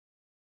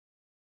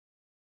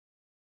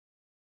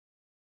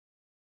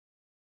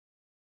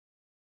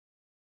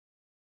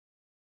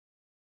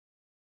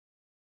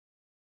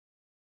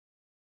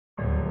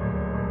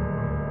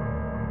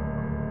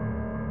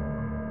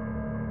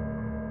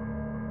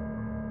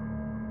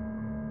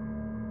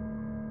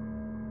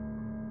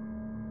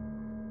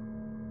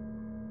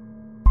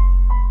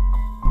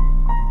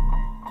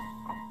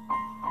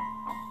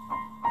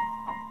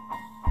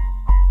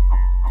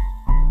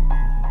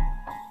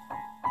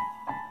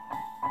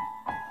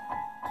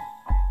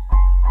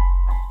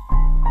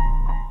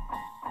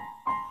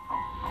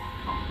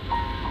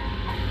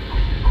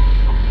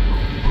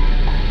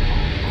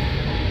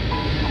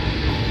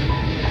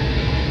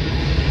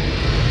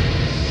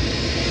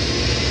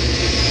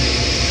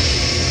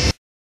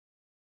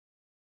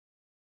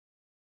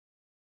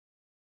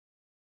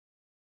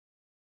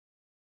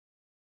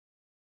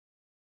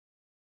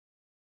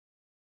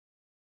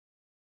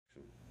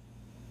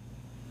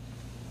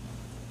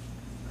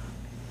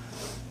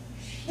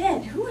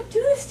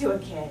to a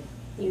kid.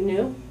 You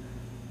knew?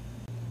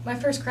 My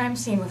first crime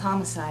scene with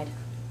homicide.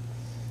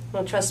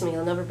 Well, trust me,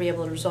 you'll never be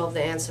able to resolve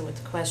the answer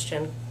with the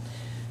question.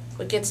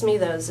 What gets me,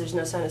 though, is there's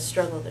no sign of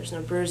struggle. There's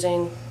no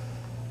bruising.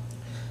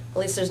 At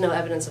least there's no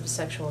evidence of a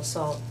sexual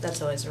assault.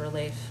 That's always a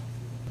relief.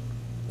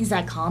 Is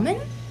that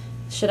common?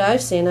 Shit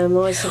I've seen, I'm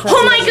always surprised.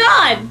 Oh my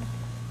god!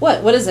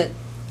 What? What is it?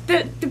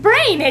 The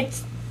brain,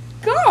 it's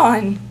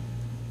gone.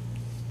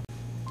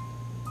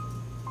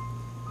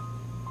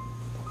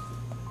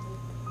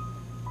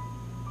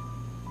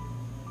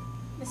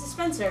 Mrs.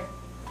 Spencer?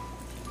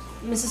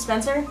 Mrs.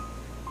 Spencer?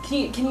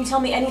 Can you tell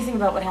me anything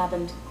about what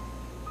happened?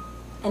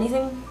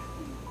 Anything?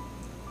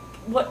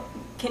 What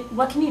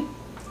can you...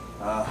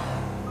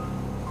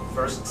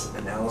 First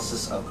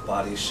analysis of the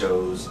body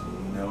shows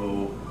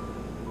no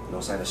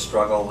sign of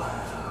struggle,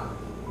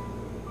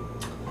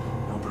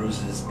 no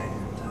bruises,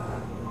 and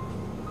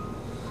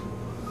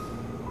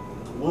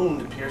the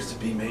wound appears to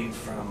be made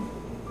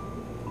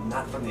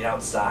not from the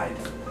outside.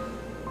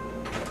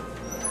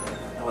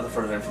 No other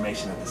further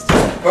information at this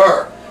time.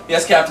 Burr!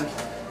 Yes, Captain?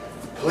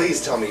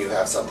 Please tell me you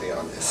have something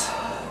on this.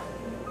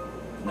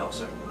 No,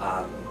 sir.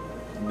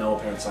 No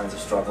apparent signs of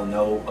struggle,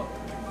 no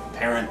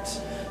apparent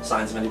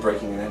signs of any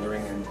breaking and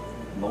entering, and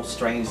most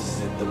strange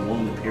is that the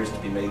wound appears to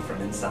be made from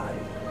inside.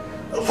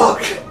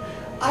 Look,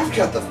 I've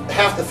got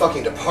half the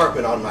fucking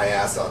department on my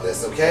ass on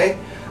this, okay?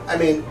 I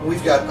mean,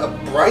 we've got a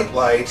bright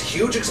light,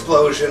 huge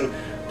explosion,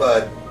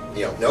 but,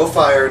 you know, no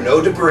fire,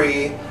 no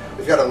debris.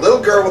 We've got a little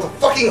girl with a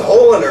fucking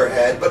hole in her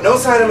head, but no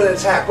sign of an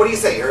attack. What do you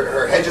say?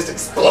 Her head just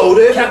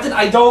exploded? Captain,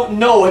 I don't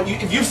know.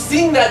 If you've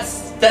seen that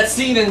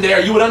scene in there,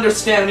 you would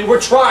understand. I mean,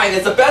 we're trying.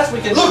 It's the best we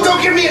can do. Look,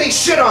 don't give me any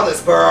shit on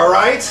this, Burr,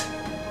 alright?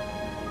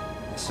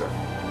 Yes, sir.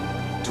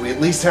 Do we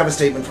at least have a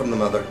statement from the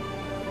mother?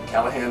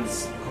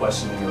 Callahan's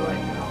questioning her right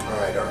now.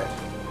 Alright.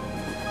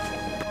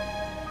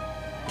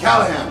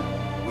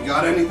 Callahan, we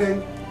got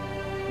anything?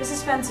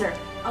 Mrs. Spencer,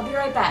 I'll be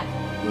right back.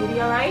 Will you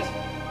be alright?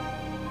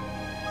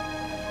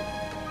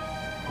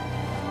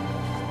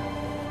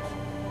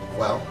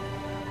 Well?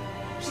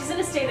 She's in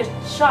a state of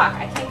shock.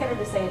 I can't get her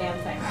to say a damn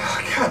thing.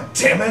 God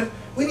damn it!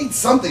 We need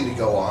something to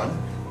go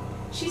on.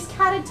 She's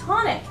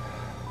catatonic.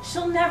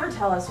 She'll never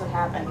tell us what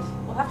happened.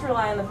 We'll have to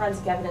rely on the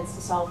forensic evidence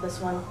to solve this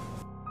one.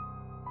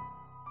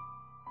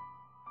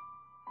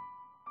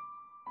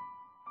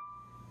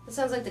 It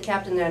sounds like the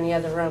captain there in the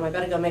other room. I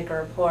better go make a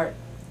report.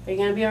 Are you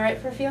gonna be alright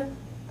for a few?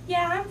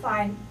 Yeah, I'm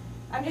fine.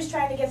 I'm just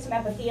trying to get some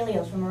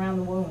epithelials from around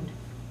the wound.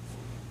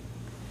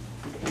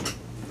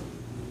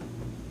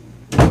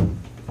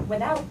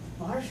 Without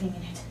barfing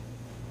in it.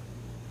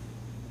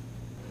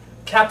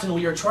 Captain,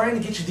 we are trying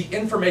to get you the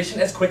information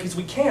as quick as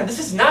we can. This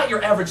is not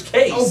your average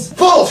case. Oh,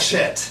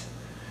 bullshit!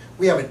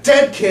 We have a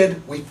dead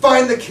kid, we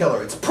find the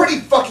killer. It's pretty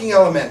fucking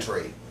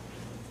elementary.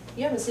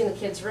 You haven't seen the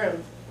kid's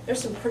room.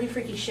 There's some pretty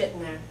freaky shit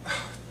in there.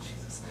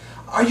 Jesus.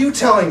 Are you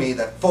telling me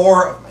that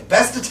 4 of my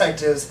best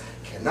detectives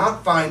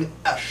cannot find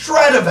a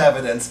shred of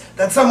evidence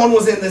that someone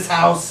was in this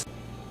house?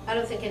 I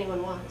don't think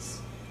anyone was.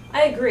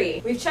 I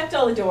agree. We've checked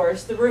all the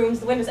doors, the rooms,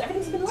 the windows,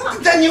 everything's been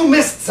locked. Then you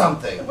missed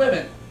something! Wait a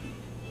minute.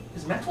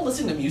 Is Maxwell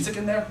listening to music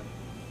in there?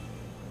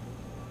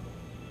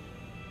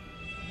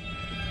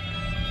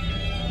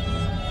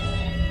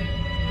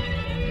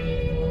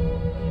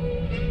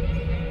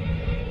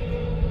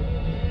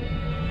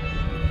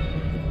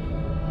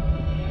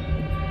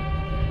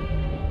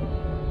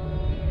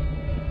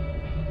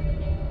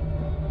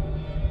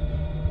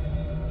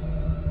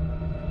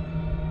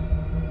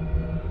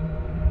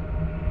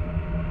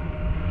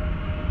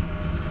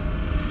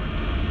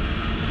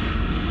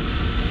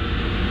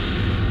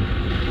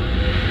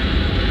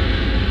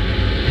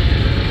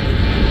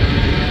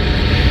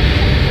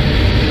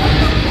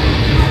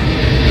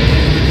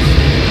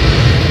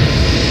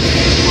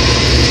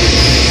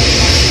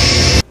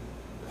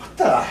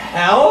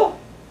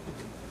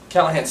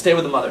 Callahan, stay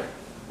with the mother.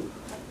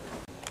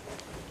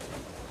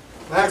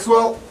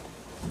 Maxwell,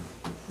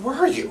 where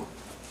are you?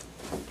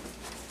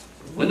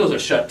 Windows are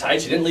shut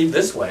tight. She didn't leave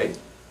this way.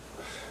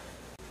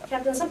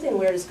 Captain, something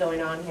weird is going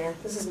on here.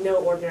 This is no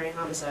ordinary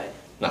homicide.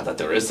 Not that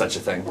there is such a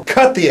thing.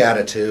 Cut the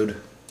attitude.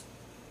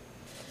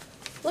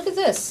 Look at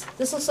this.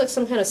 This looks like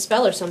some kind of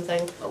spell or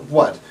something.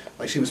 What?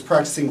 Like she was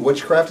practicing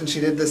witchcraft and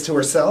she did this to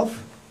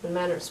herself? In a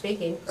manner of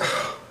speaking.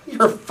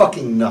 You're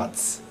fucking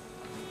nuts.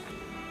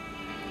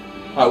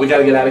 Alright, we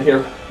gotta get out of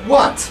here.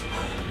 What?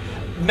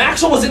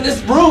 Maxwell was in this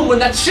room when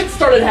that shit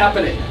started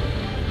happening.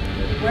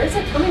 Where is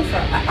it coming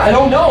from? I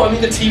don't know. I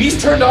mean, the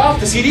TV's turned off,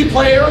 the CD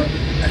player.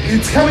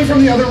 It's coming from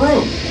the other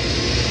room.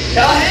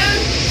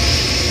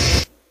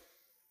 Callahan?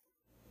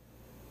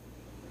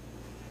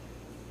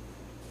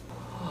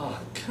 Oh,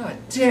 god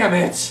damn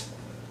it.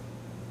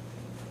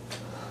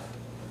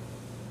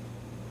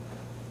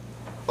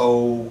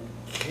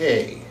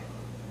 Okay.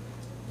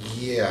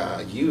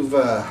 Yeah,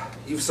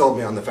 you've sold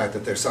me on the fact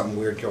that there's something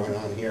weird going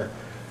on here.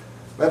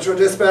 Metro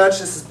Dispatch,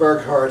 this is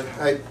Burkhardt.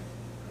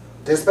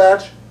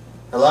 Dispatch?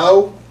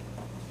 Hello?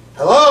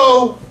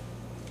 Hello?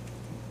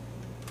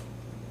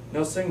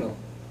 No signal.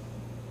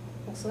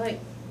 Looks like.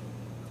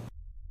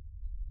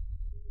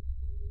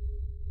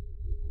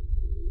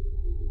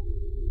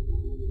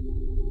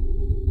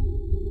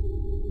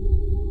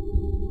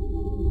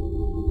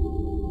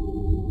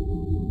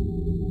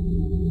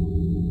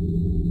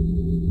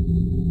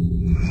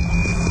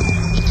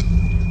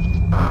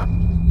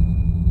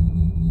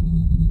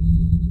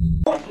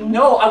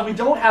 know. We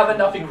don't have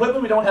enough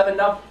equipment. We don't have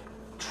enough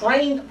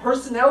trained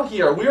personnel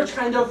here. We're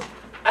kind of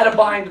at a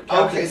bind.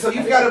 Okay, so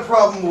you've got a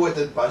problem with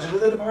the budget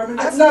of the department?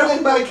 That's not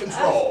in my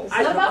control. It's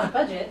not about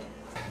budget.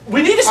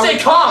 We need to stay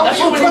calm. That's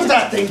what we need put to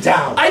that thing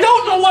down. I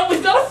don't know what.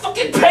 We've got a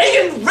fucking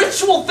pagan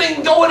ritual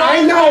thing going on.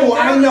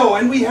 I know,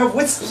 and we have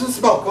wisps of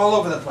smoke all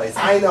over the place.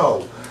 I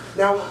know.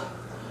 Now,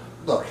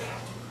 look,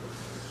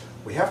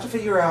 we have to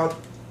figure out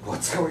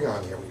what's going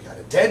on here. We've got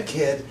a dead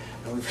kid,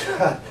 and we've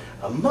got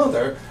a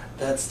mother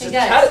that's Hey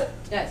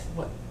just... guys,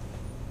 What?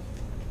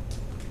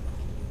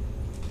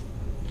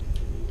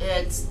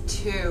 It's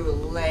too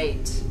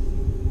late.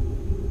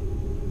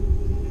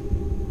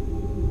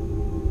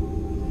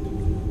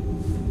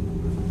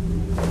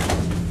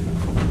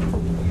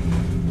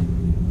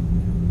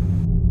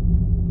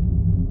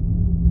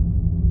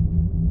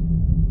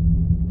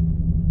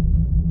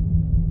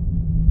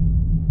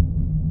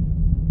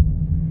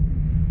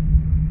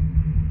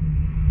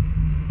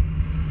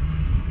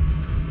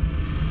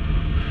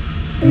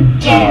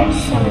 Dare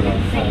summon a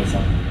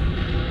phaser.